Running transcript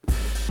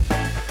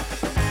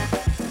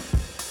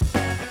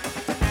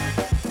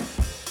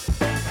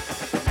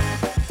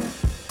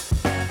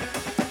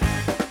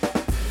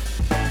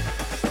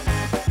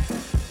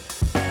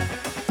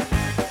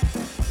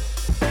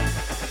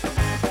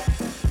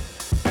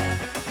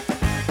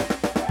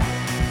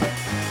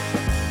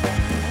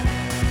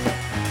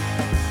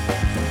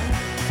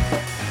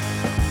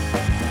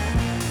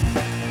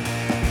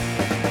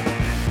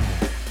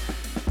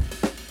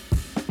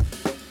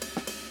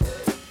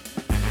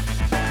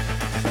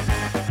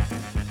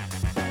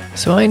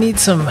So I need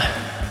some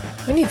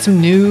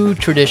new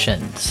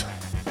traditions.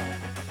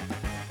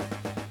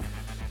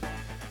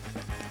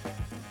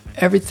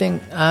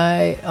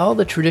 All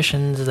the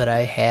traditions that I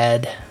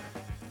had,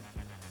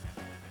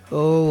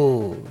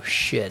 for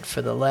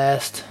the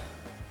last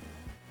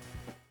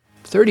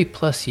 30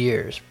 plus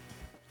years.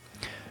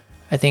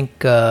 I think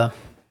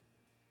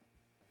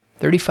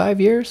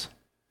 35 years.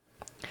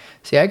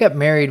 See, I got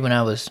married when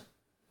I was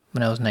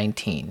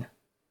 19.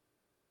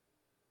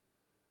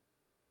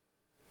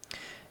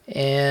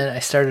 And I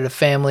started a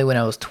family when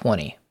I was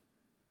 20.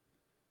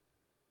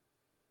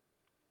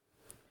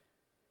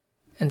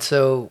 And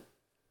so,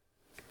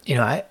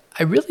 I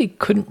really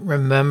couldn't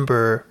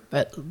remember,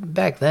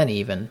 back then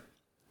even,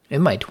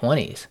 in my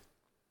 20s,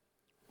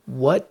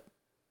 what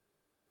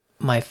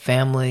my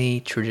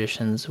family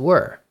traditions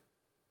were.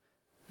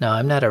 Now,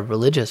 I'm not a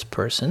religious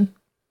person,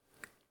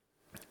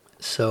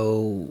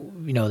 so,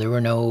 there were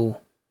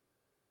no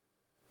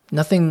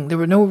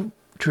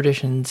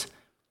traditions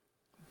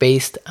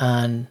based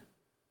on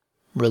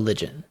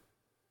religion.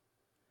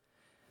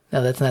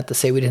 Now, that's not to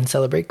say we didn't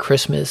celebrate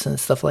Christmas and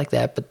stuff like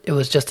that, but it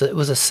was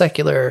a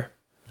secular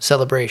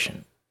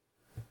celebration.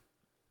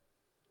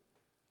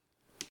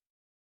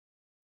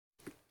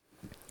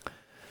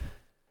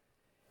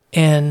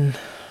 And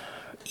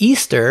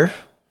Easter,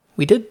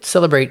 we did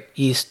celebrate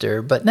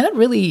Easter, but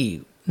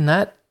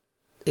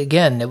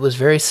again, it was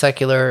very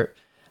secular.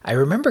 I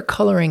remember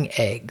coloring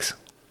eggs,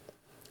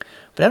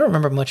 but I don't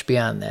remember much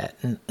beyond that.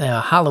 And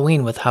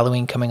Halloween, with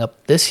Halloween coming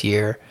up this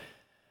year,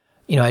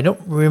 I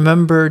don't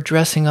remember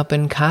dressing up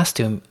in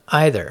costume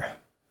either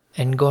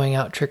and going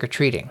out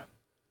trick-or-treating.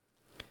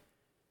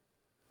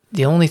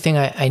 The only thing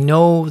I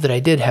know that I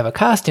did have a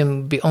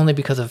costume only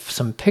because of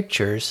some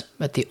pictures,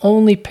 but the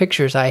only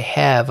pictures I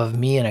have of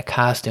me in a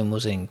costume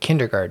was in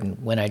kindergarten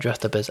when I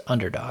dressed up as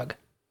Underdog,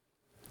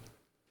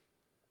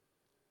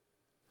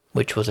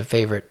 which was a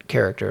favorite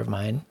character of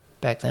mine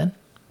back then.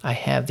 I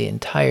have the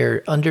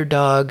entire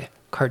Underdog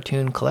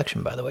cartoon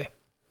collection, by the way,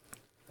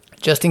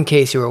 just in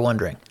case you were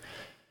wondering.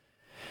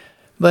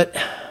 But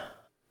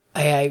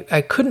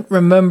I couldn't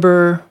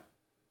remember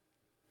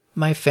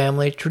my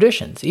family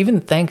traditions,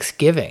 even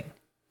Thanksgiving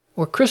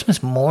or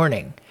Christmas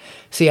morning.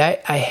 See, I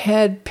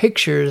had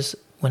pictures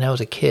when I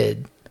was a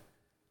kid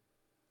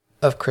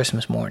of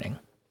Christmas morning,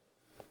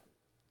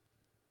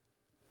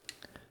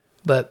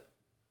 but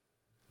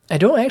I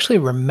don't actually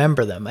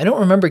remember them. I don't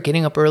remember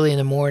getting up early in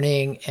the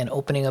morning and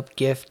opening up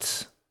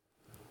gifts.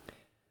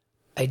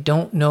 I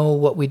don't know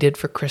what we did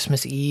for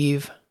Christmas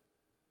Eve.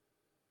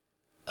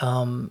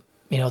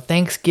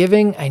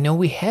 Thanksgiving, I know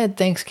we had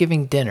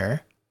Thanksgiving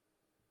dinner,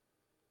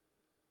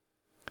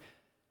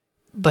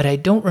 but I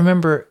don't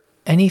remember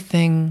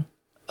anything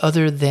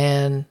other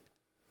than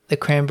the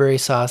cranberry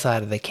sauce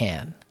out of the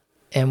can.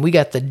 And we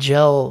got the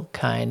gel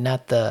kind,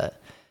 not the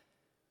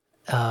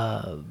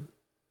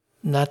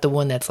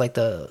one that's like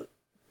that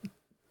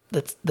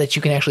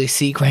you can actually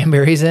see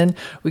cranberries in.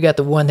 We got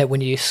the one that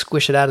when you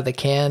squish it out of the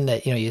can,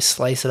 that you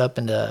slice it up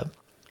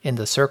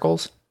into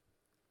circles.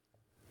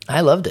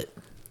 I loved it.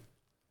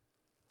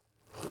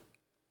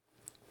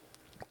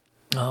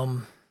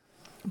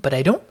 But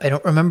I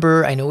don't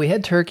remember. I know we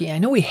had turkey. I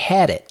know we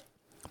had it,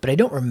 but I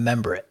don't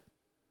remember it.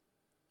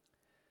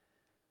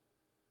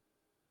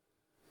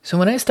 So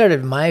when I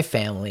started my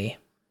family,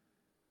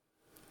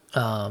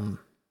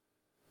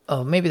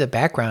 maybe the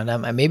background.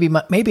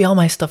 Maybe all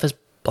my stuff is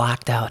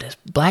blocked out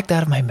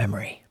of my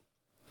memory.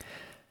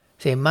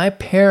 See, my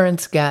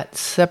parents got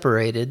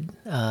separated.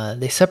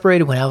 They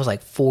separated when I was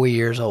like 4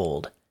 years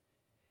old,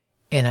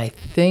 and I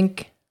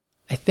think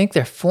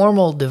their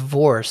formal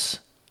divorce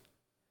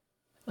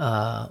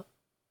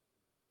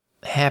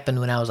happened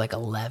when I was like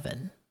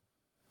 11.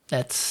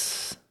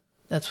 That's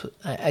what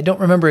I don't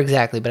remember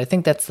exactly, but I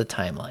think that's the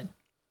timeline.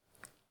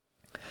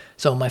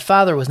 So my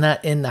father was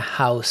not in the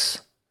house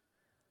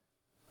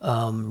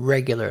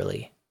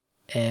regularly,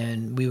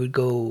 and we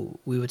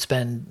would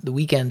spend the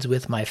weekends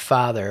with my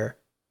father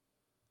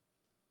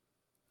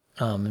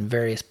in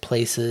various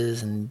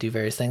places and do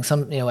various things.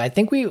 I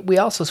think we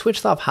also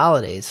switched off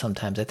holidays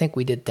sometimes. I think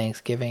we did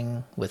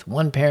Thanksgiving with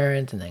one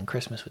parent and then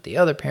Christmas with the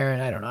other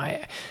parent. I don't know.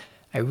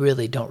 I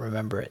really don't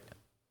remember it.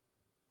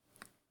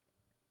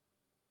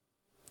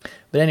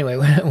 But anyway,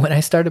 when I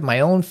started my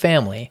own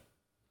family,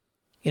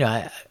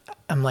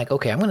 I'm like,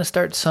 okay, I'm going to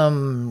start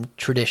some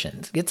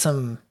traditions, get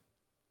some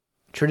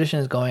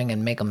traditions going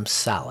and make them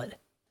solid.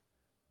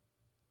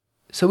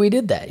 So we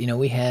did that.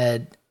 We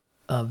had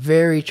a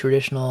very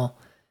traditional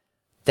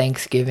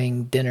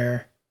Thanksgiving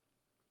dinner.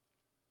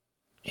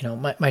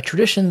 My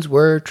traditions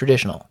were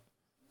traditional.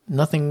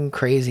 Nothing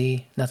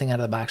crazy, nothing out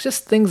of the box.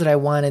 Just things that I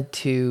wanted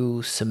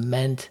to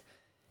cement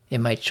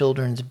in my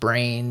children's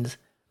brains,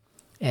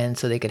 and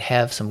so they could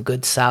have some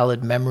good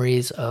solid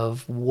memories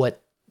of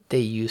what they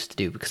used to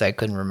do, because I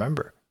couldn't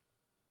remember.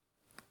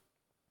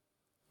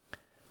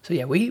 So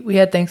yeah, we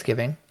had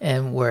Thanksgiving,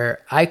 and where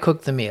I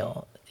cooked the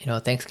meal.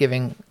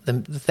 Thanksgiving,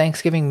 the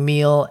Thanksgiving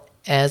meal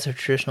as a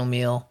traditional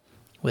meal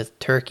with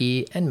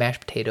turkey and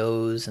mashed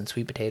potatoes and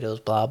sweet potatoes,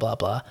 blah, blah,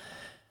 blah.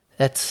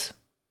 That's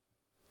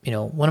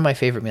one of my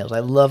favorite meals. I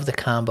love the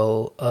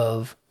combo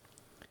of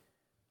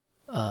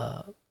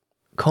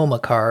coma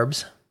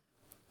carbs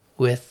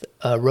with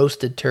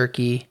roasted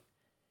turkey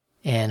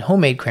and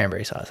homemade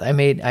cranberry sauce.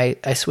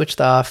 I switched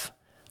off,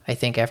 I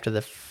think, after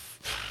the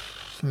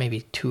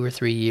maybe 2 or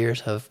 3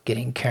 years of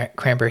getting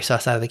cranberry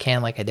sauce out of the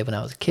can like I did when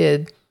I was a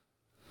kid,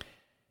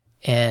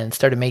 and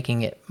started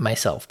making it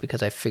myself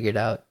because I figured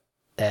out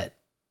that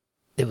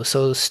it was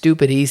so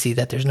stupid easy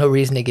that there's no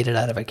reason to get it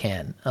out of a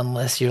can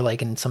unless you're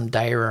like in some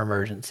dire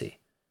emergency.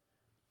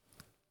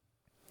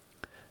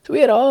 So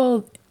we had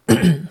all,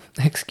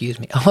 excuse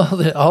me,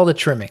 all the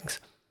trimmings.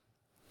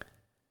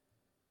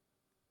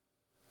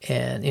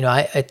 And,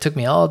 it took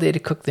me all day to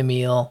cook the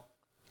meal.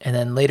 And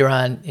then later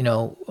on,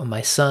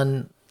 my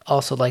son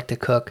also liked to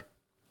cook.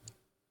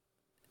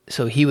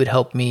 So he would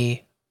help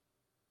me,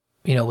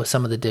 with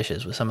some of the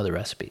dishes, with some of the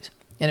recipes.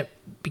 And it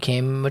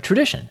became a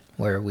tradition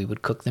where we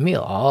would cook the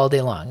meal all day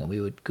long. And we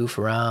would goof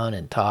around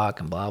and talk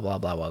and blah, blah,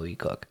 blah while we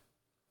cook.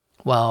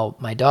 While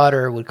my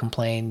daughter would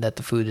complain that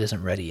the food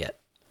isn't ready yet.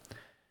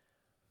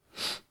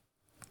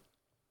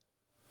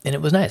 And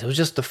it was nice. It was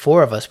just the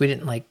four of us. We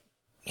didn't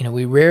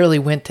we rarely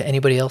went to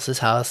anybody else's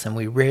house, and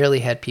we rarely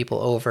had people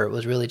over. It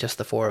was really just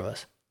the four of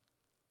us.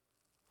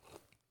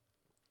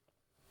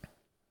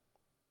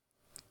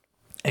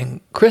 And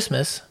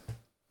Christmas,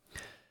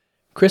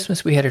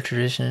 we had a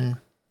tradition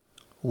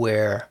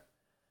where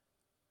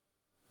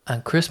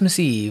on Christmas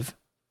Eve,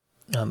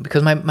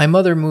 because my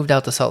mother moved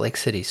out to Salt Lake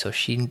City, so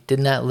she did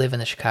not live in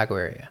the Chicago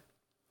area.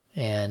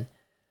 And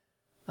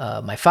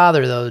my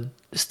father, though,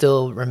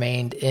 still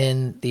remained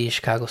in the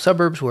Chicago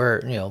suburbs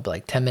where,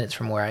 like 10 minutes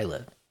from where I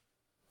lived.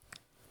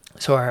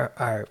 So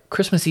our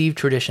Christmas Eve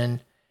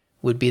tradition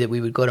would be that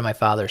we would go to my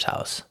father's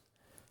house.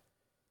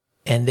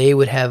 And they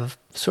would have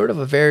sort of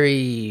a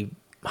very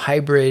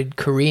hybrid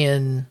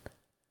Korean,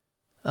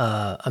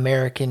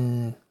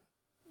 American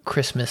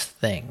Christmas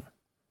thing.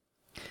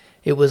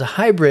 It was a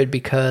hybrid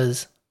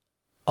because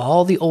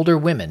all the older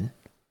women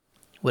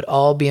would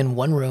all be in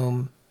one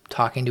room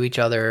talking to each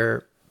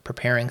other,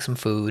 preparing some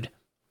food.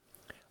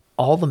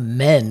 All the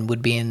men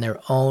would be in their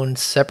own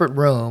separate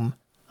room,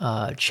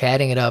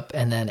 chatting it up,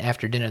 and then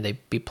after dinner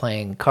they'd be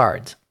playing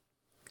cards.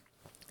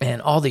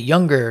 And all the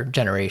younger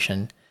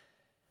generation,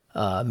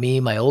 me,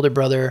 my older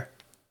brother,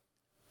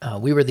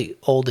 we were the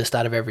oldest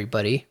out of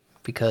everybody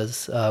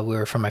because we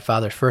were from my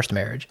father's first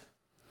marriage.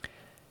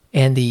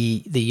 And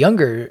the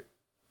younger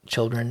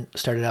children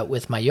started out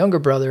with my younger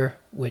brother,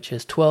 which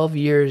is 12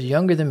 years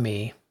younger than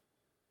me,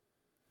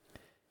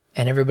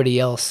 and everybody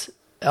else,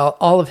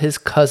 all of his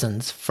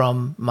cousins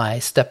from my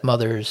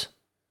stepmother's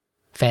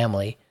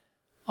family,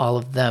 all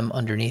of them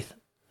underneath,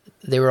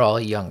 they were all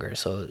younger.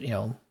 So,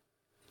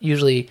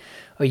 usually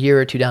a year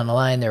or two down the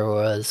line, there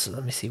was,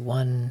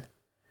 1,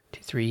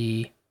 2,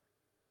 3,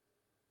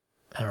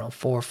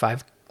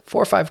 4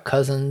 or 5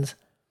 cousins,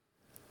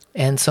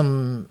 and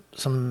some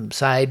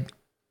side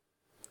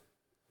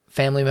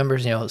family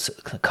members,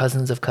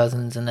 cousins of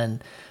cousins, and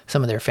then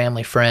some of their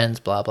family friends,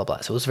 blah, blah, blah.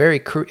 So it was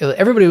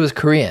everybody was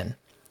Korean,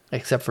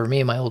 except for me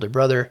and my older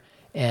brother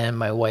and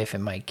my wife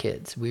and my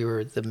kids. We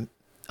were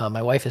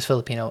my wife is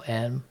Filipino,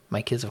 and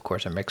my kids, of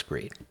course, are mixed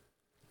breed.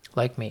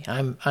 Like me,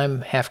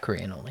 I'm half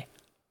Korean only.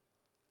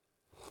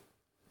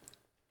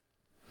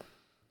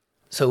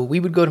 So we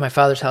would go to my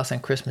father's house on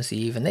Christmas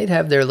Eve, and they'd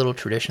have their little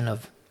tradition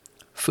of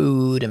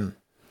food and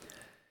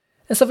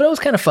stuff. And it was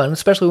kind of fun,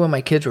 especially when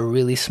my kids were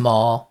really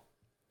small.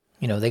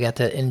 They got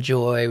to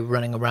enjoy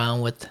running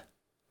around with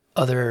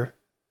other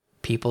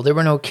people. There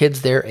were no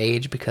kids their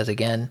age because,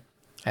 again,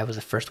 I was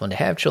the first one to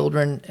have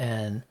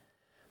children,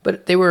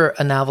 but they were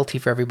a novelty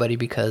for everybody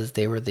because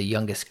they were the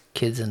youngest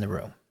kids in the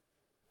room.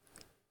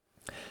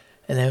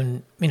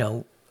 And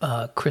then,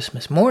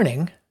 Christmas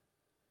morning,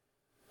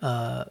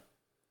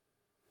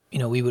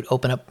 we would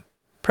open up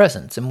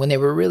presents. And when they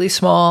were really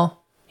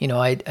small,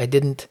 there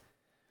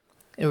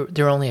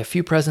were only a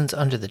few presents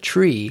under the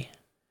tree.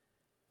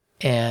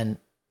 And,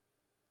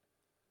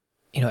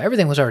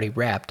 everything was already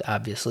wrapped,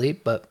 obviously.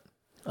 But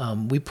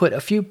we put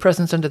a few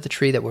presents under the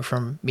tree that were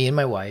from me and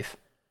my wife.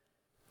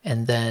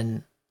 And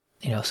then,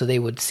 so they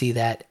would see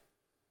that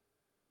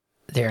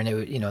there, and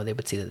they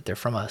would see that they're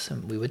from us,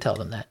 and we would tell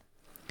them that.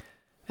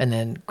 And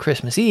then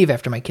Christmas Eve,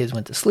 after my kids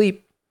went to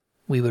sleep,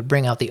 we would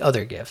bring out the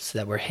other gifts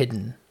that were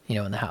hidden,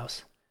 in the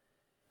house.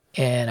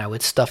 And I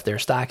would stuff their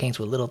stockings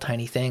with little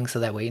tiny things so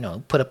that way,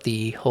 put up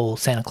the whole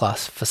Santa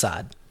Claus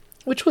facade,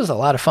 which was a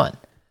lot of fun.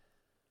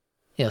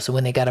 So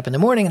when they got up in the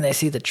morning and they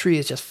see the tree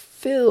is just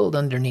filled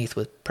underneath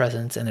with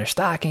presents, and their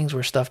stockings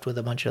were stuffed with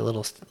a bunch of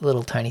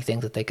little tiny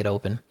things that they could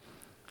open.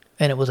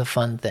 And it was a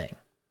fun thing.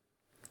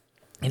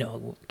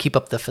 Keep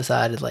up the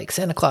facade like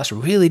Santa Claus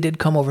really did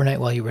come overnight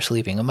while you were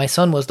sleeping. And my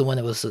son was the one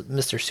that was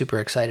Mr. Super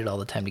excited all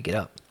the time to get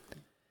up.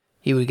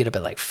 He would get up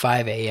at like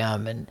 5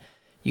 a.m. and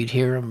you'd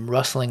hear him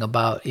rustling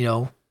about,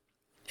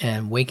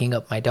 and waking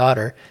up my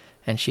daughter.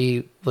 And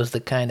she was the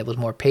kind that was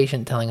more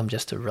patient, telling him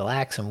just to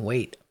relax and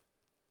wait.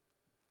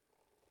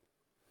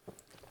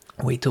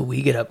 Wait till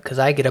we get up, because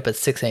I get up at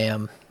 6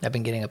 a.m. I've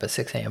been getting up at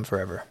 6 a.m.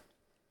 forever.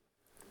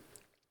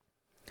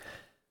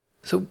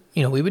 So,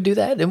 we would do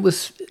that.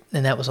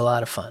 And that was a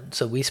lot of fun.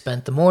 So we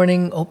spent the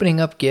morning opening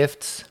up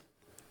gifts,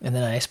 and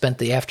then I spent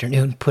the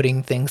afternoon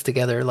putting things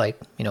together like,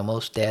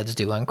 most dads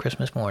do on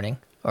Christmas morning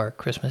or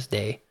Christmas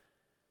Day.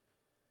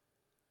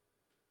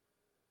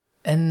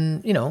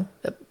 And,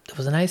 it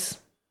was a nice,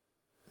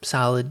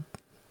 solid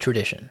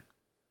tradition.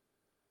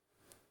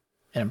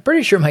 And I'm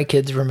pretty sure my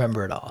kids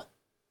remember it all.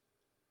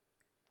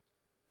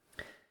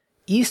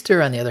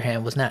 Easter, on the other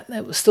hand, was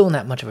still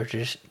not much of a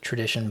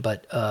tradition,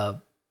 but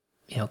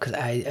because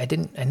I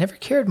never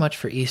cared much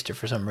for Easter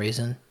for some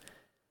reason,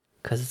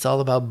 because it's all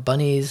about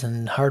bunnies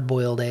and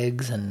hard-boiled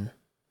eggs and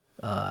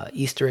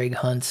Easter egg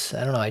hunts.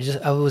 I don't know.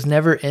 I was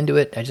never into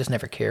it. I just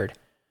never cared.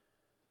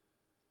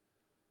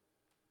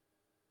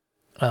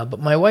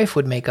 But my wife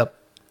would make up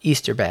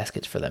Easter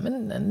baskets for them,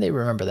 and they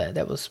remember that.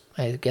 That was,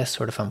 I guess,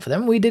 sort of fun for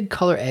them. We did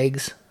color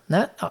eggs.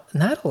 Not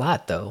a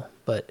lot, though,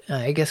 but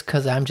I guess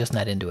because I'm just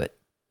not into it.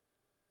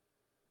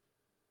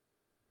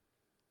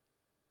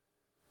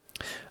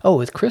 Oh,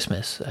 with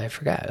Christmas, I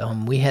forgot.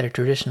 We had a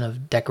tradition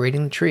of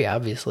decorating the tree,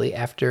 obviously.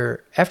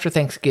 After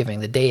Thanksgiving,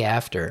 the day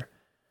after,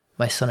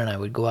 my son and I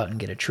would go out and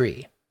get a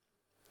tree.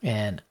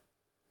 And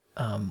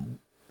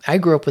I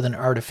grew up with an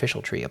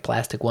artificial tree, a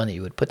plastic one that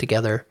you would put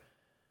together.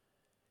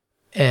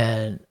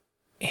 And,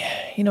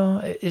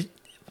 it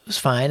was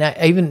fine.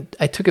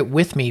 I took it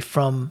with me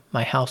from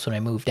my house when I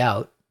moved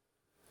out.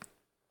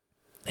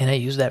 And I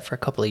used that for a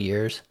couple of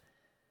years.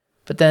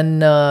 But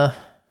then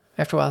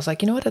after a while, I was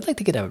like, you know what? I'd like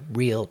to get a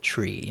real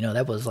tree.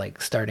 That was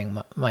like starting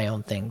my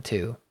own thing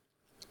too.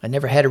 I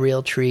never had a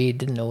real tree,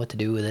 didn't know what to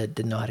do with it,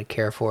 didn't know how to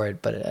care for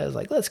it. But I was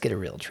like, let's get a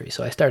real tree.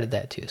 So I started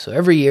that too. So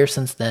every year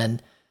since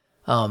then,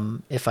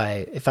 if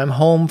I'm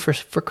home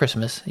for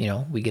Christmas,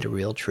 we get a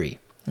real tree.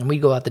 And we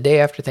go out the day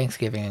after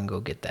Thanksgiving and go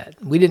get that.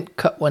 We didn't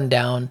cut one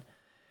down.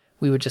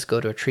 We would just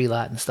go to a tree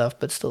lot and stuff,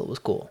 but still it was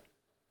cool.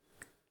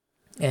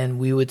 And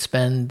we would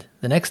spend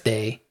the next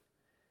day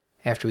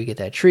after we get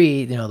that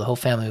tree, the whole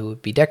family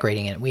would be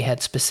decorating it. We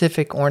had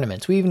specific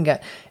ornaments. We even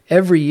got,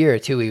 every year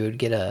too, we would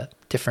get a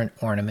different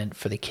ornament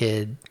for the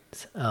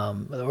kids,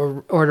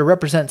 or to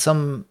represent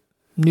some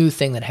new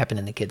thing that happened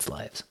in the kids'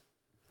 lives.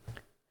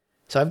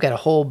 So I've got a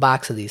whole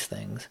box of these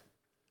things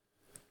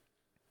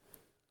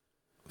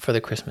for the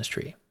Christmas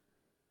tree.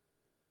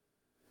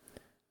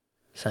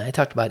 So I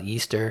talked about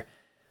Easter.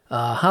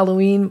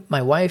 Halloween,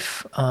 my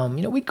wife,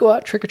 we'd go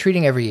out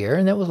trick-or-treating every year,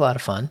 and that was a lot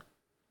of fun.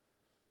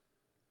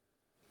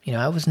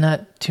 I was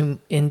not too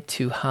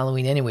into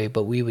Halloween anyway,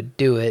 but we would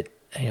do it.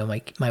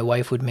 My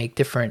wife would make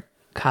different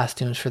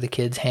costumes for the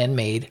kids,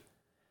 handmade.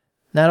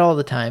 Not all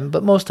the time,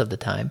 but most of the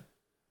time.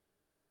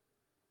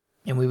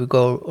 And we would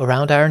go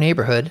around our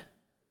neighborhood,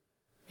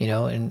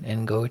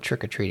 and go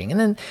trick-or-treating. And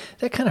then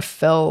that kind of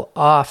fell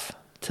off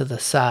to the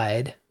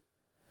side.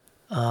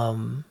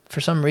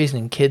 For some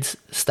reason, kids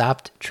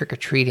stopped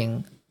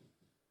trick-or-treating.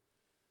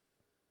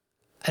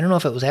 I don't know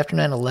if it was after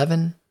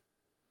 9/11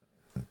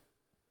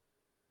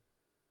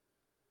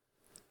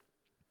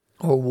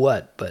 or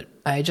what, but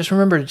I just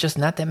remember just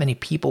not that many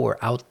people were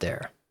out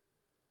there.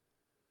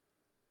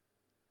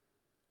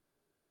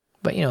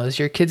 But, as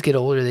your kids get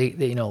older,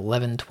 they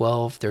 11,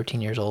 12,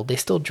 13 years old, they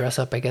still dress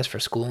up, I guess, for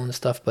school and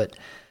stuff, but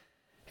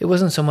it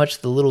wasn't so much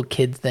the little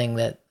kid thing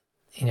that,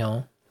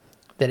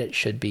 that it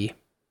should be.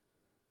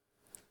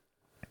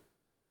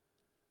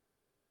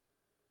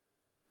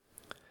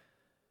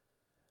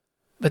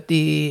 But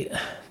the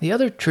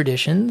other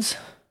traditions,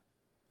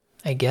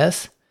 I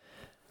guess,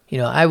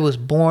 I was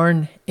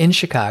born in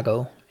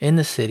Chicago, in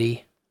the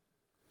city,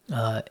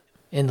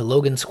 in the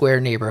Logan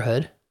Square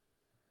neighborhood.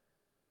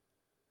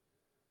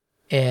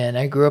 And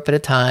I grew up at a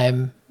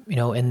time,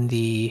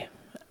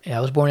 I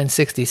was born in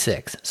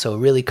 66. So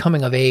really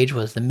coming of age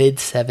was the mid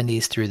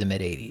 70s through the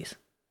mid 80s.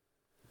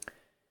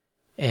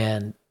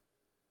 And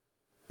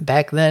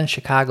back then,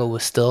 Chicago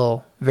was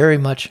still very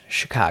much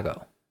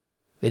Chicago.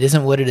 It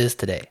isn't what it is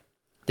today.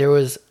 There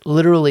was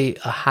literally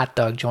a hot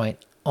dog joint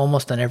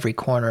almost on every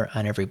corner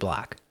on every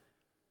block.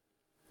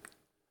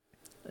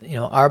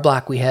 Our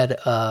block, we had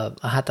a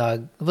hot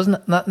dog. It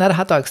wasn't not a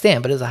hot dog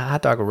stand, but it was a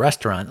hot dog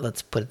restaurant.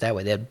 Let's put it that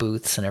way. They had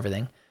booths and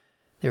everything.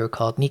 They were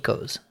called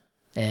Nico's.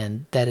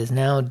 And that is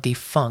now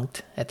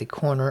defunct at the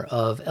corner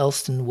of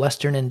Elston,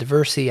 Western, and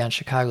Diversey on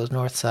Chicago's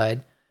north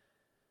side.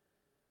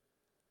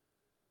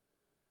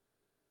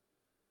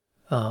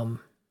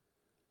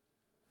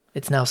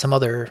 It's now some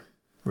other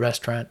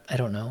restaurant. I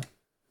don't know.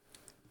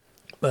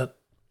 But,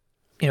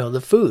 the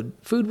food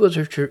was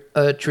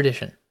a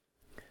tradition.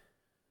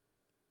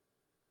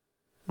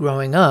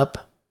 Growing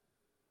up,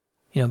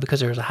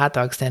 because there was a hot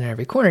dog stand in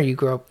every corner, you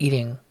grew up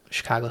eating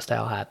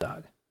Chicago-style hot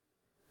dog.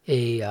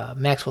 A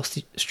Maxwell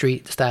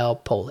Street style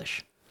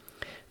Polish.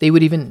 They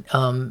would even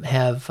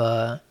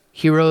have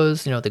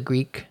heroes, the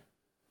Greek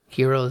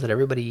heroes that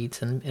everybody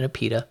eats in a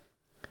pita,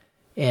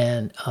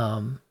 and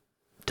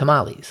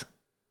tamales,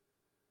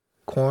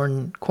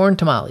 corn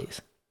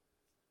tamales,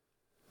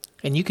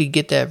 and you could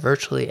get that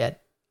virtually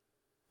at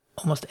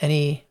almost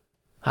any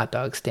hot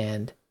dog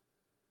stand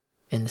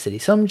in the city.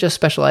 Some just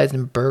specialized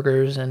in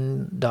burgers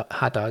and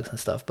hot dogs and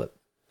stuff, but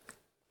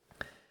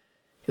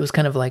it was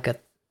kind of like I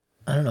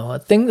don't know, a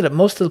thing that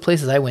most of the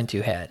places I went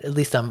to had, at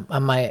least on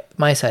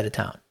my side of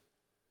town.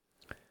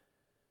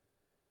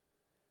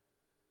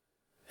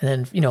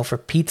 And then, for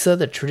pizza,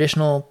 the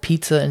traditional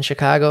pizza in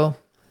Chicago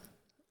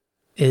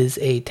is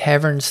a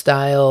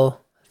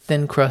tavern-style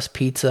thin crust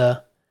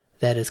pizza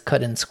that is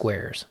cut in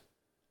squares.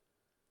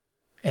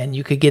 And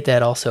you could get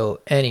that also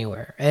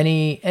anywhere.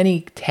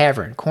 Any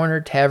tavern,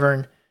 corner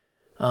tavern.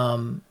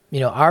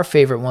 Our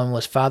favorite one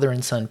was Father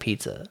and Son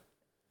Pizza.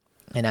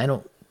 And I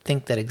don't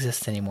think that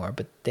exists anymore,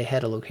 but they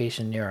had a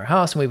location near our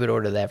house, and we would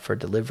order that for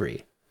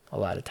delivery a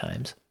lot of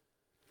times.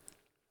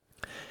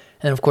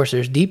 And of course,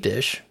 there's deep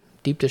dish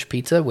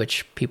pizza,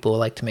 which people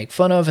like to make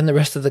fun of in the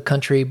rest of the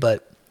country,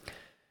 but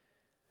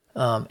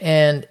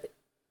and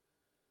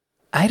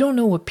I don't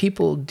know what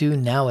people do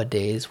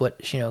nowadays,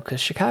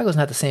 because Chicago's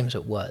not the same as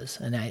it was.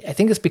 And I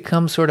think it's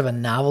become sort of a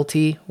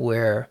novelty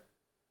where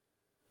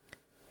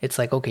it's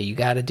like, okay, you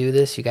got to do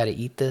this, you got to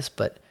eat this,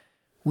 but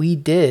we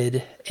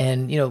did,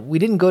 and we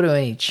didn't go to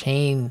any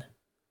chain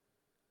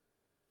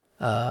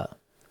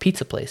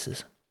pizza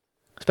places,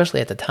 especially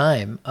at the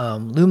time.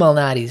 Lou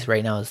Malnati's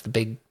right now is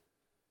the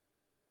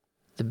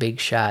big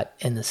shot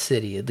in the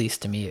city, at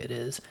least to me it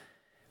is.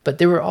 But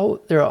there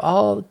are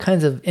all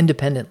kinds of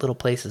independent little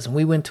places, and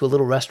we went to a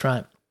little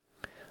restaurant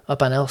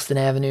up on Elston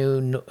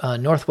Avenue,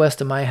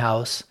 northwest of my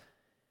house,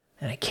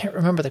 and I can't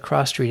remember the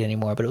cross street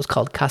anymore, but it was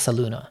called Casa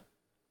Luna.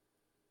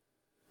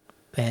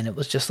 And it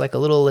was just like a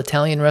little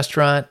Italian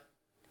restaurant,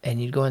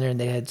 and you'd go in there and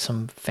they had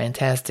some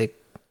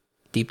fantastic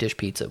deep dish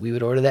pizza. We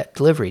would order that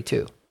delivery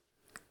too.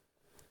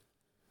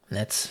 And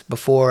that's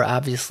before,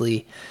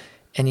 obviously,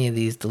 any of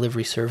these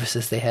delivery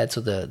services they had,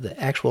 so the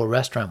actual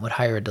restaurant would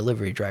hire a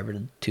delivery driver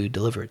to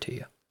deliver it to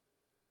you.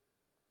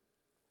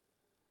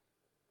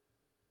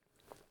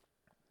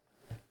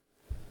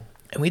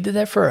 And we did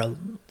that for,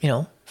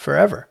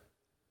 forever.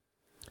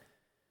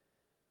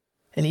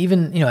 And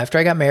even, after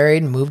I got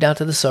married and moved out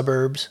to the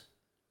suburbs,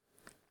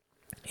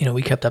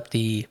 we kept up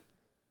the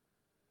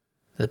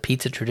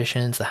pizza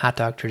traditions, the hot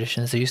dog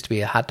traditions. There used to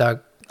be a hot dog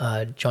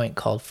joint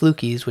called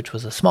Fluky's, which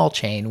was a small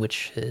chain,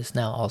 which is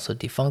now also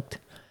defunct.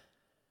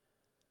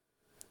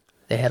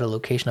 They had a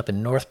location up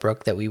in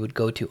Northbrook that we would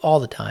go to all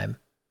the time.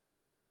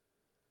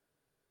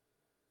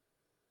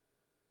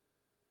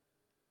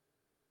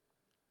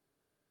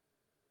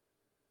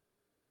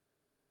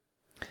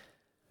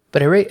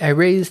 But I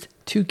raised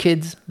 2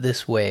 kids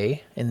this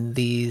way in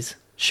these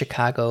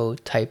Chicago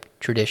type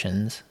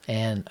traditions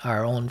and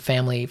our own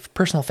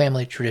personal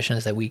family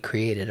traditions that we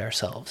created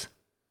ourselves.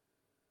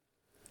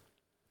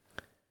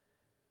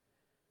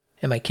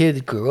 And my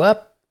kid grew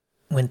up,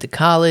 went to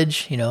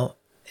college,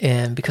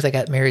 and because I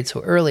got married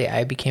so early,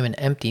 I became an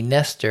empty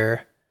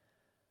nester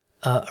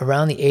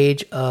around the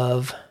age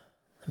of,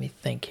 let me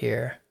think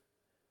here,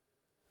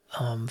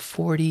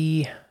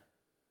 42,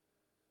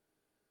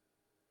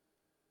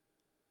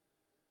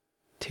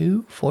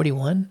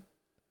 41.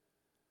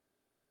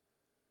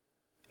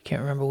 I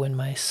can't remember when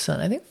my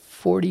son, I think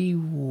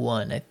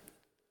 41.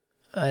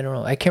 I don't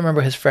know. I can't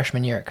remember his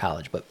freshman year at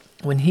college, but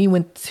when he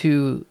went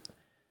to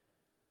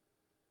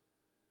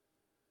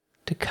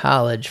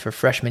college for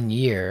freshman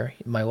year,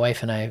 my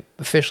wife and I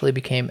officially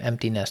became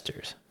empty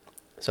nesters.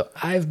 So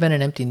I've been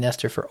an empty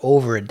nester for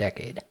over a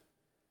decade.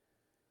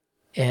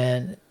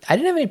 And I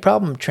didn't have any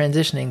problem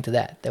transitioning to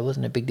that. That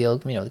wasn't a big deal.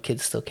 The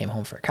kids still came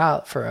home for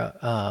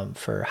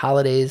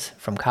holidays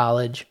from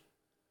college.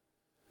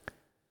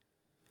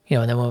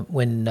 And then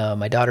when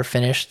my daughter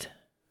finished,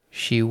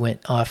 she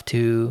went off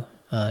to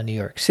New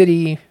York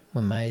City.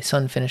 When my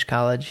son finished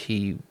college,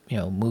 he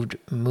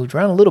moved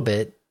around a little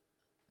bit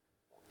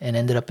and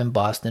ended up in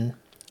Boston,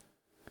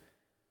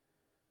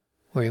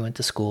 where he went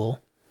to school.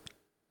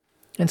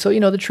 And so,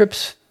 the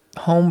trips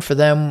home for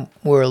them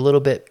were a little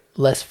bit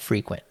less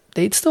frequent.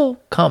 They'd still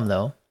come,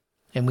 though,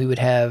 and we would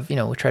have, we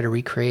try to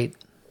recreate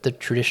the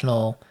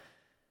traditional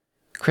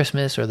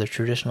Christmas or the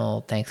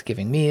traditional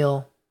Thanksgiving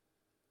meal.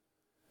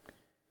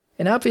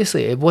 And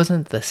obviously, it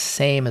wasn't the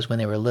same as when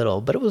they were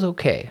little, but it was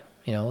okay.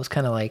 It was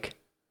kind of like,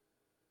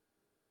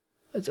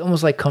 it's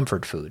almost like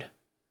comfort food.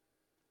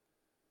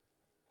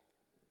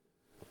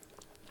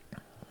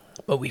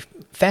 But we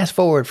fast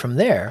forward from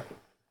there,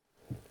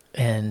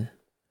 and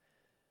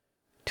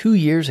 2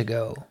 years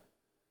ago,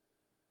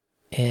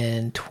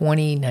 in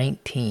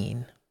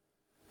 2019,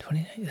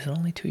 is it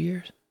only 2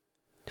 years?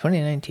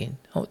 2019,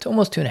 it's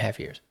almost 2.5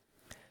 years.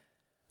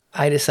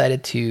 I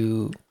decided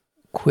to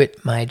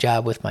quit my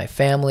job with my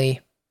family,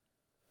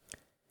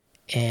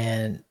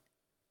 and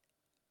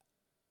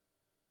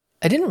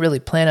I didn't really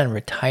plan on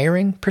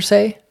retiring per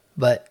se,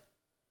 but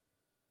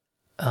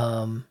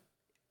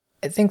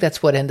I think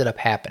that's what ended up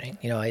happening.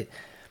 I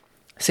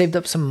saved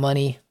up some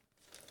money.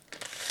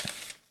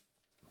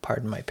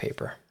 Pardon my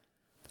paper.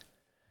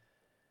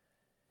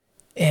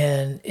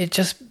 And it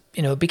just,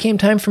 it became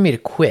time for me to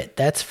quit.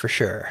 That's for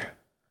sure.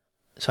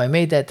 So I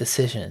made that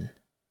decision.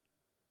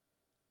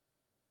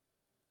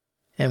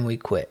 And we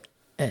quit.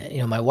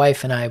 my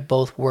wife and I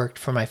both worked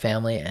for my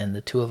family, and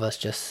the two of us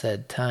just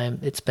said,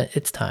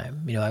 it's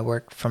time. I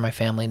worked for my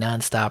family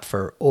nonstop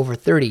for over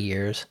 30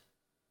 years,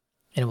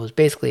 and it was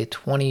basically a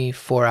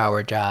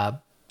 24-hour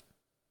job.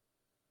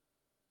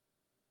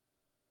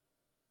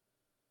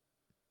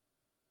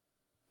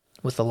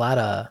 With a lot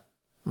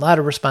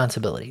of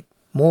responsibility,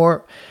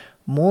 more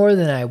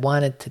than I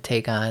wanted to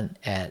take on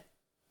at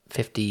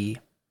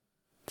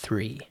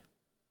 53.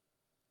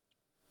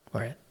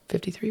 Or at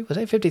 53? Was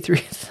I 53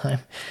 at the time?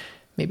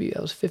 Maybe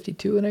I was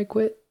 52 when I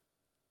quit.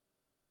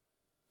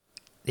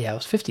 Yeah, I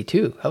was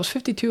 52. I was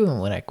 52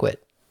 when I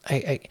quit.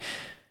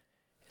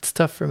 It's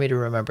tough for me to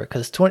remember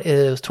because it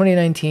was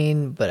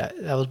 2019, but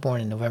I was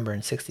born in November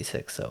in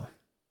 66, so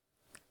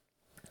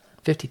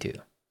 52.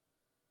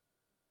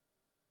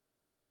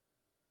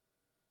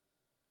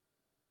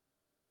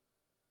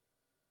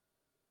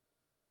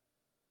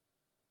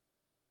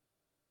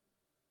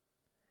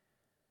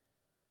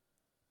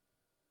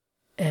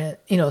 And,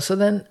 so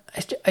then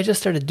I just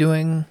started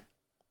doing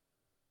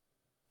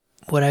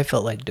what I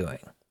felt like doing.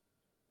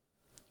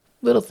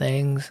 Little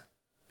things,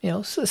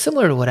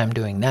 similar to what I'm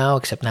doing now,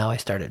 except now I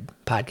started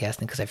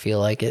podcasting because I feel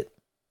like it.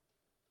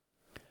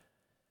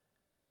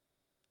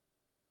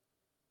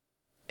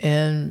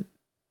 And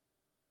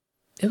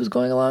it was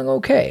going along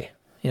okay.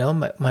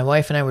 My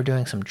wife and I were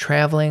doing some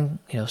traveling,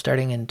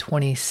 starting in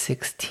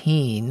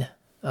 2016.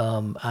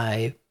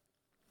 I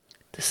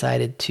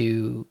decided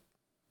to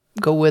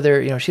go with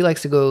her. She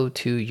likes to go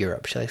to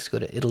Europe. She likes to go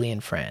to Italy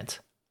and France.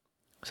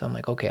 So I'm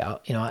like, okay,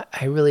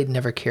 I really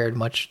never cared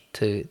much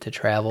to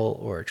travel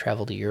or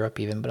travel to Europe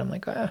even, but I'm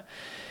like,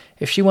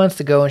 if she wants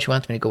to go and she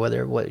wants me to go with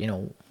her,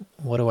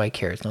 what do I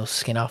care? It's no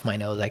skin off my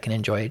nose. I can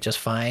enjoy it just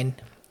fine,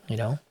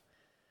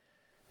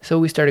 So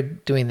we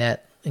started doing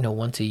that,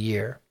 once a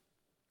year.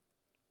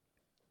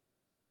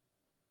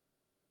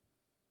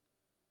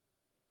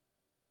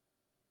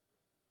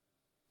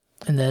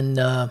 And then,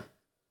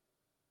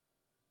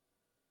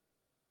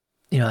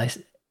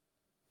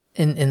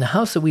 in the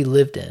house that we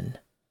lived in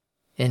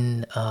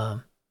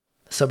the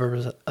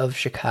suburbs of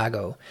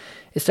Chicago,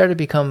 it started to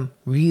become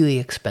really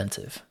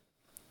expensive.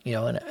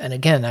 And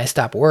again, I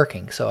stopped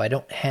working, so I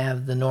don't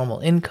have the normal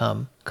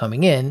income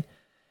coming in.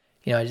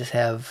 I just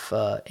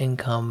have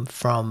income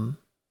from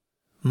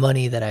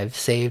money that I've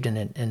saved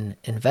and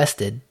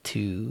invested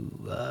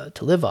to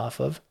live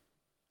off of.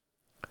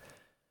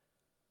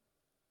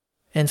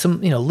 And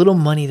some, little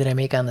money that I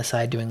make on the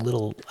side doing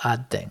little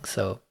odd things.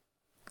 So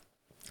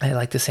I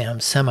like to say I'm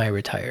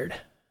semi-retired.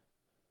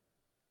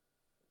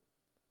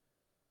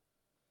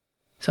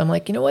 So I'm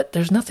like, you know what?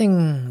 There's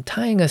nothing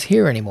tying us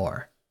here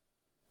anymore.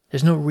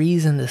 There's no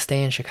reason to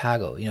stay in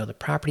Chicago. The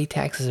property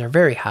taxes are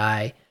very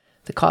high.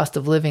 The cost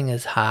of living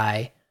is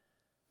high.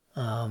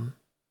 What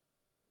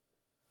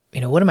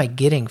am I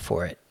getting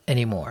for it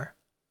anymore?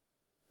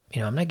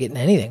 I'm not getting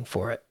anything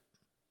for it.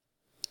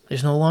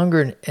 There's no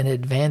longer an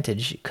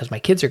advantage because my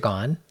kids are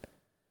gone,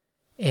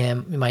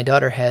 and my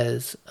daughter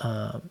has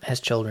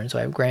children, so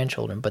I have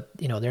grandchildren, but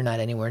they're not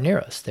anywhere near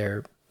us.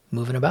 They're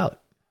moving about.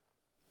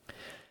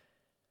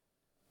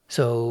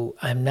 So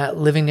I'm not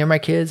living near my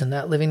kids. I'm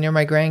not living near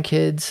my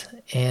grandkids,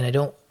 and I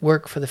don't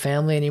work for the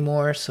family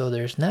anymore. So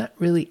there's not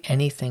really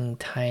anything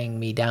tying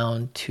me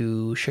down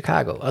to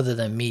Chicago other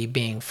than me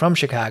being from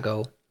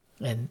Chicago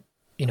and,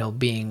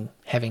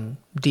 having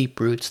deep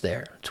roots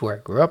there. It's where I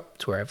grew up.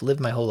 It's where I've lived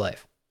my whole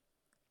life.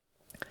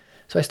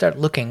 So I started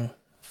looking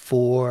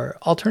for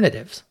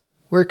alternatives.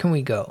 Where can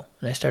we go?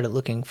 And I started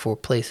looking for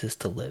places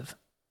to live.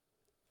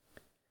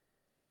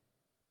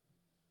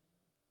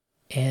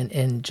 And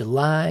in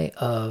June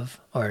of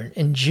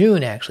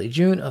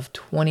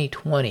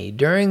 2020,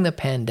 during the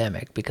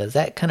pandemic, because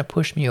that kind of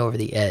pushed me over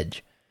the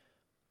edge,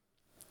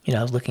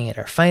 I was looking at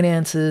our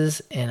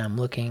finances and I'm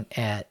looking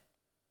at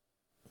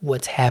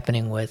what's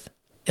happening with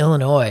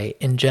Illinois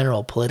in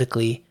general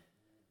politically.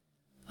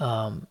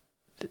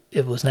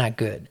 It was not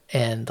good.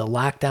 And the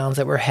lockdowns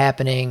that were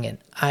happening, and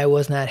I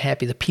was not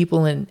happy. The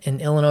people in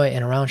Illinois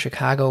and around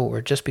Chicago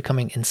were just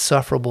becoming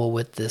insufferable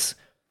with this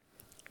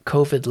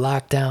COVID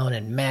lockdown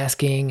and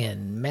masking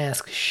and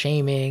mask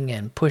shaming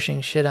and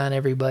pushing shit on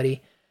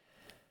everybody.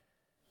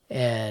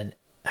 And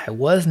I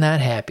was not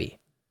happy.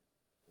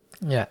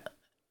 Yeah.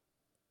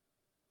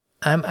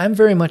 I'm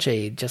very much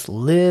a just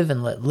live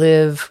and let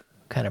live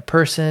kind of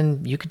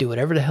person. You could do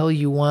whatever the hell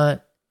you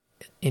want.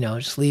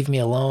 Just leave me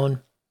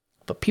alone.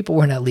 But people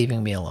were not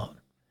leaving me alone.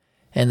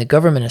 And the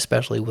government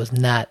especially was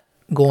not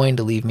going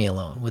to leave me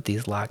alone with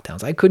these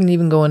lockdowns. I couldn't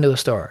even go into a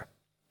store.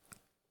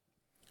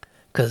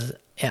 Because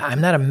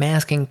I'm not a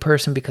masking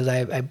person because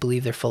I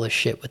believe they're full of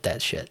shit with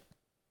that shit.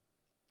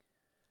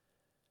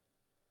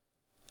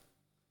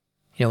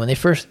 When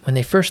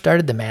they first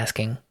started the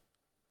masking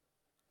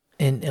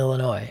in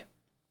Illinois,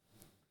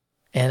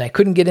 and I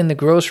couldn't get in the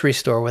grocery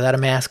store without a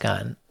mask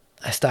on,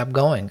 I stopped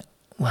going.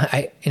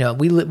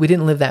 We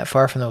didn't live that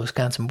far from the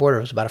Wisconsin border.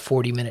 It was about a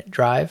 40-minute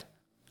drive.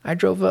 I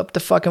drove up to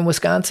fucking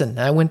Wisconsin, and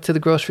I went to the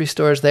grocery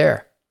stores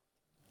there.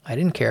 I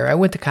didn't care. I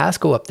went to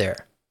Costco up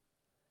there.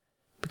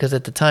 because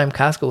at the time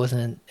Costco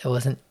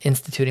wasn't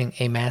instituting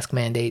a mask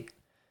mandate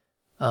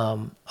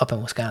up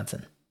in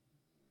Wisconsin.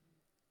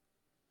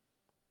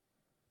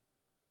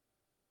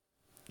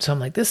 So I'm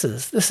like, this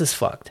is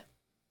fucked.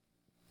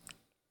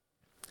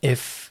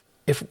 If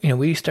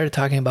we started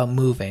talking about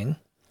moving,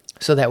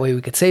 so that way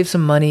we could save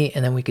some money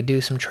and then we could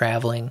do some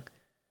traveling.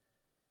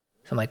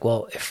 So I'm like,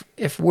 well,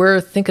 if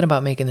we're thinking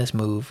about making this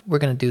move, we're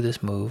gonna do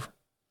this move.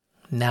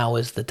 Now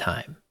is the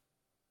time.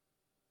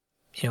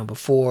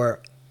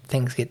 Before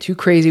things get too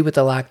crazy with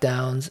the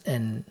lockdowns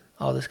and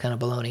all this kind of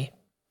baloney.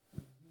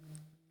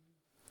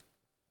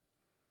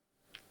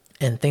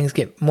 And things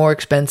get more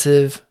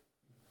expensive,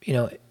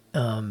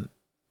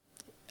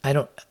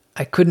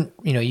 I couldn't,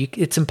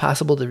 it's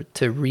impossible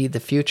to read the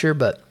future,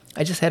 but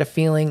I just had a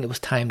feeling it was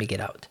time to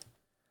get out.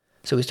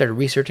 So we started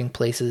researching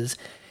places,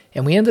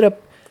 and we ended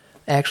up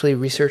actually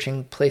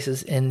researching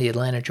places in the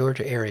Atlanta,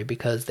 Georgia area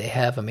because they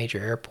have a major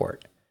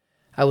airport.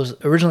 I was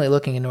originally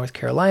looking in North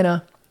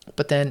Carolina,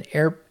 but then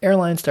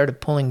airlines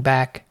started pulling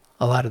back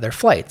a lot of their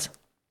flights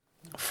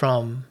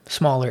from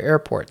smaller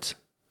airports.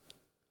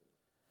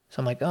 So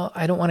I'm like, oh,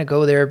 I don't want to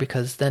go there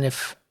because then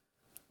if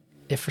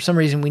for some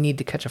reason we need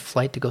to catch a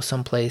flight to go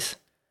someplace,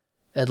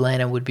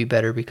 Atlanta would be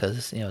better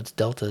because, it's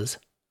Delta's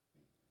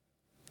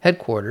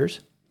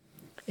headquarters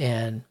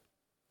and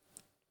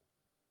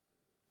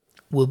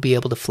we'll be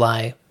able to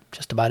fly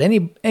just about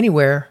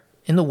anywhere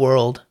in the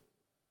world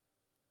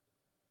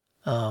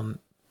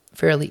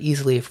fairly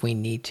easily if we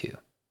need to.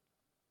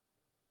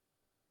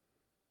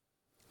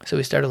 So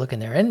we started looking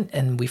there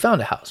and we found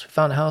a house. We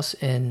found a house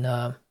in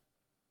I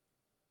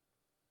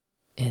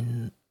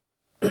think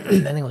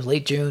it was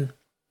late June.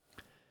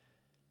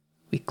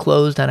 We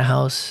closed on a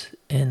house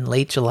in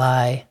late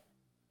July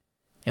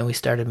and we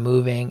started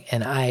moving,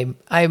 and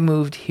I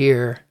moved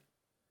here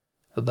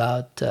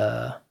about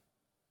a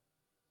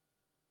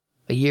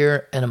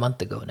year and a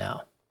month ago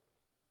now.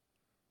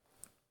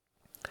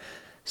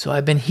 So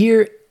I've been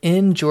here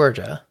in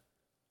Georgia.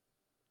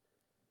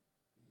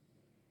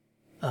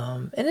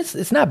 And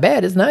it's not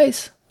bad. It's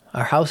nice.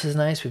 Our house is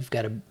nice. We've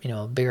got a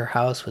bigger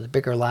house with a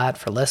bigger lot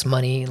for less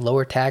money,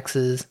 lower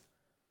taxes.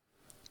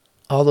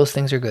 All those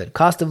things are good.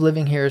 Cost of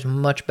living here is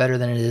much better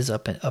than it is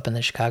up in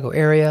the Chicago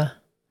area.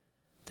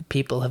 The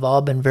people have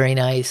all been very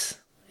nice.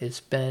 It's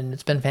been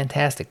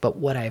fantastic. But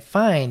what I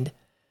find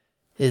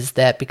is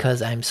that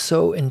because I'm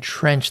so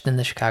entrenched in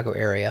the Chicago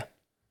area,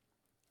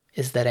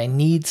 is that I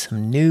need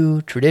some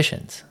new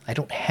traditions. I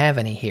don't have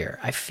any here.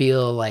 I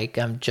feel like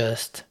I'm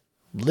just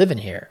living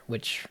here,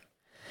 which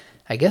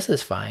I guess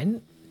is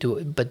fine.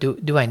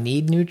 Do I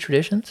need new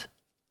traditions?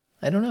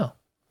 I don't know.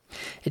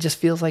 It just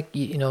feels like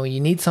you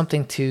need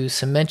something to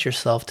cement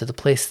yourself to the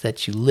place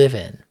that you live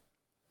in.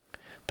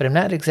 But I'm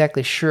not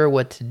exactly sure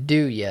what to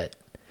do yet.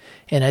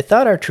 And I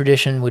thought our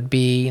tradition would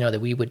be,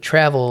 that we would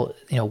travel,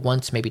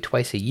 once, maybe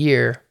twice a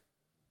year,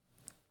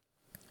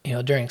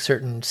 during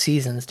certain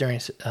seasons, during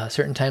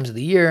certain times of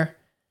the year.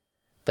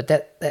 But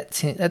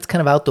that's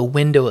kind of out the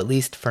window, at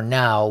least for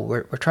now.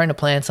 We're trying to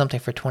plan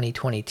something for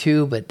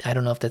 2022, but I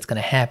don't know if that's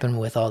going to happen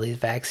with all these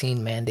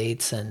vaccine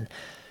mandates and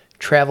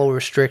travel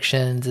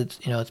restrictions.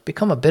 It's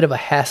become a bit of a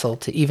hassle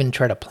to even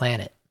try to plan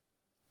it.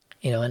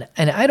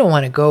 And I don't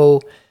want to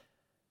go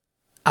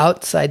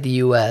outside the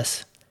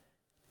U.S.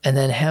 and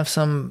then have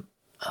some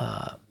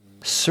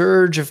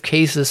surge of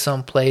cases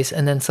someplace,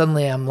 and then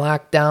suddenly I'm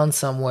locked down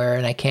somewhere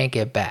and I can't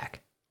get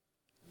back.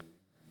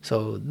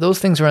 So those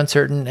things are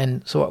uncertain,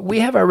 and so we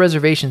have our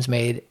reservations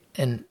made,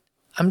 and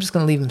I'm just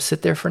going to leave them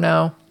sit there for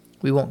now.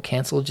 We won't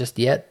cancel just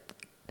yet.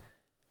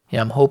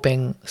 I'm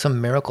hoping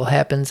some miracle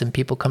happens and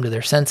people come to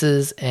their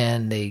senses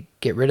and they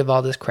get rid of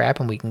all this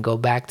crap and we can go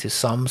back to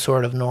some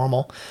sort of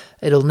normal.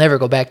 It'll never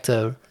go back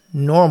to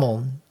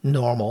normal,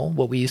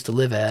 what we used to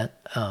live at,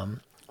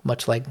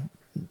 much like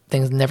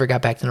things never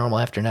got back to normal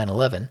after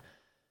 9/11.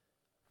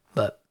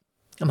 But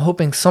I'm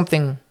hoping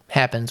something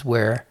happens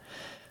where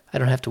I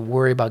don't have to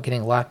worry about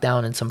getting locked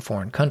down in some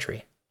foreign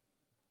country.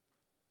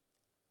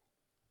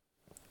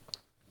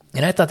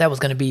 And I thought that was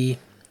going to be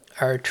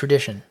our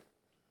tradition.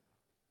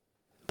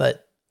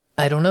 But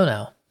I don't know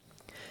now.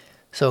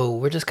 So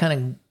we're just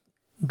kind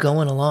of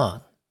going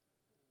along.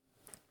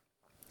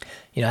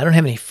 I don't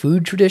have any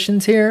food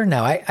traditions here.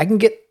 Now, I can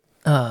get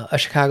a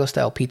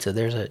Chicago-style pizza.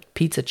 There's a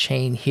pizza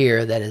chain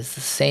here that is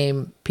the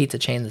same pizza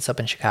chain that's up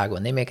in Chicago,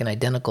 and they make an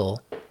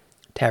identical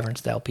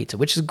tavern-style pizza,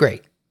 which is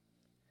great.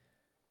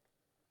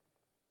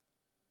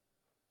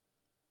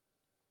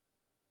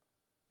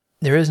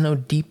 There is no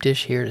deep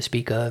dish here to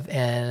speak of,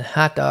 and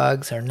hot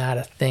dogs are not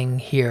a thing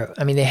here.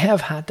 I mean, they have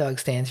hot dog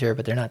stands here,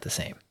 but they're not the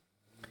same.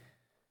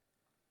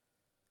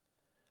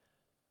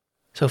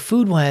 So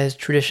food-wise,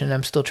 tradition,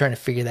 I'm still trying to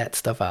figure that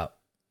stuff out.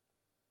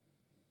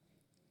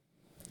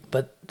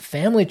 But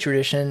family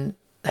tradition,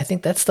 I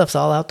think that stuff's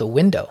all out the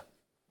window.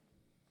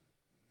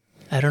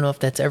 I don't know if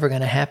that's ever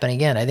going to happen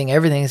again. I think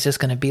everything is just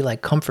going to be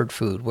like comfort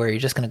food, where you're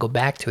just going to go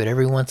back to it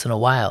every once in a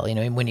while.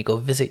 When you go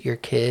visit your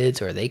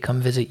kids or they come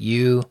visit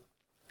you.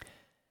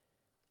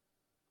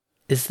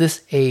 Is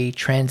this a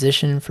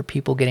transition for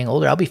people getting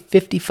older? I'll be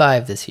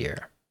 55 this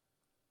year.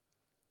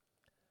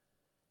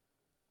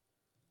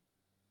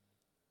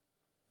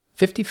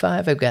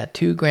 55. I've got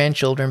 2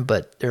 grandchildren,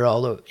 but they're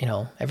all,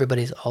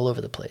 everybody's all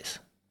over the place.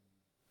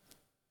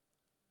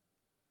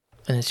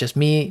 And it's just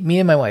me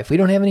and my wife. We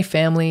don't have any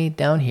family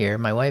down here.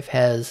 My wife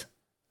has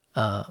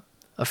a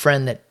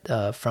friend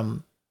that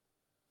from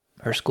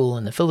her school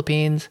in the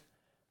Philippines,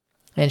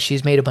 and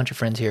she's made a bunch of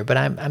friends here. But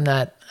I'm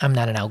not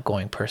an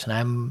outgoing person.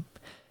 I'm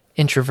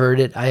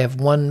introverted. I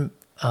have one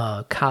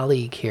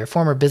colleague here,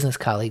 former business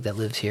colleague that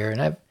lives here,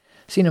 and I've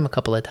seen him a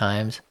couple of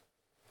times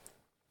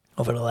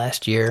over the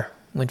last year.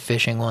 Went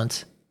fishing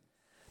once,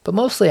 but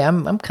mostly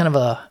I'm kind of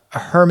a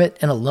hermit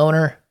and a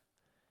loner.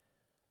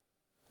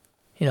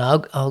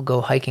 I'll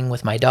go hiking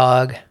with my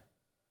dog.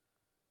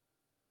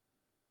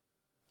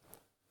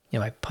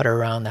 I putter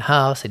around the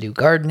house. I do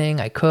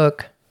gardening. I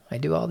cook. I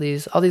do all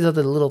these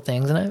other little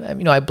things,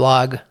 and I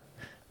blog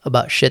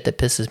about shit that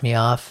pisses me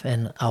off,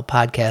 and I'll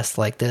podcast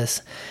like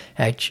this.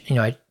 I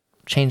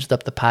changed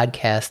up the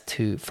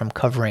podcast from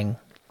covering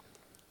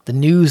the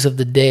news of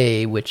the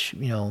day, which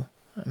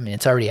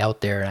it's already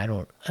out there, and I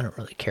don't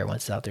really care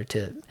once it's out there,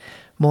 to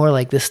more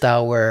like this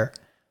style where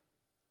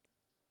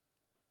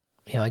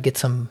I get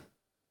some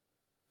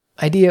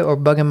idea or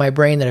bug in my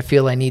brain that I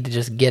feel I need to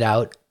just get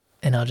out,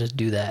 and I'll just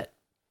do that.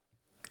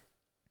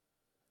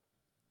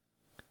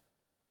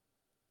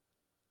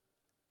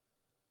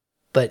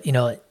 But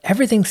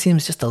everything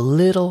seems just a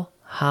little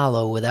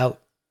hollow without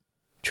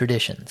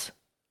traditions.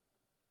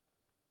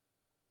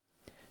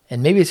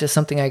 And maybe it's just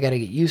something I got to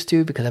get used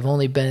to, because I've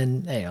only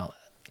been,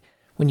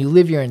 when you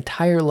live your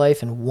entire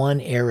life in one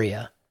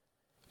area,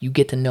 you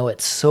get to know it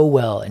so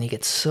well and you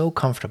get so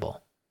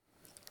comfortable.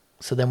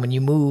 So then when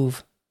you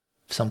move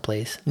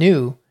someplace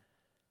new,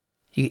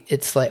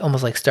 it's like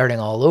almost like starting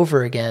all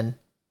over again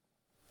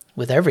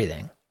with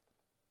everything.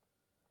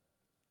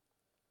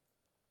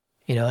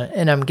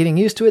 And I'm getting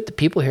used to it. The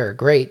people here are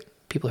great.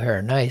 People here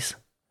are nice.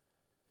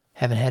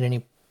 Haven't had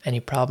any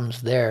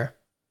problems there.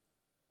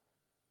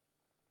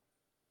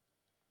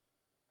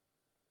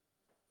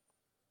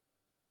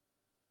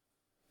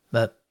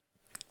 But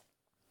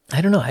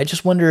I don't know. I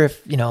just wonder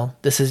if,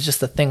 this is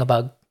just a thing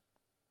about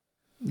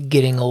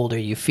getting older.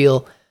 You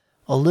feel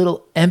a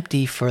little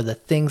empty for the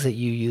things that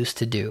you used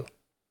to do.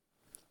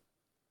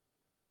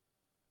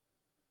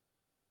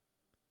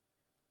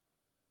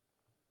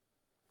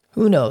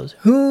 Who knows?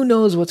 Who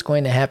knows what's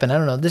going to happen? I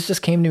don't know. This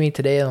just came to me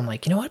today, and I'm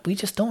like, you know what? We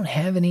just don't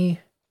have any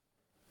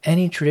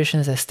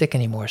traditions that stick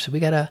anymore. So we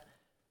got to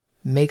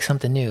make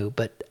something new.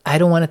 But I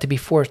don't want it to be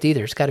forced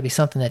either. It's got to be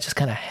something that just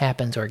kind of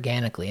happens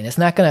organically. And it's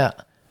not going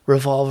to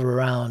revolve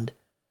around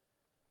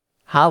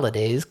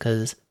holidays,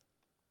 because,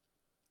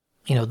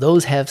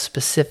 those have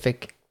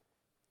specific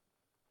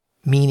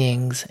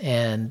meanings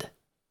and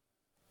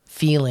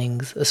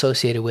feelings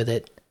associated with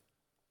it,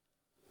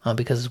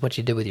 because it's what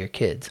you did with your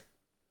kids.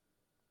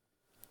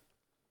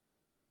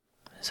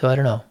 So I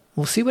don't know.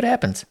 We'll see what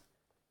happens.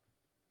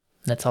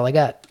 That's all I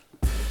got.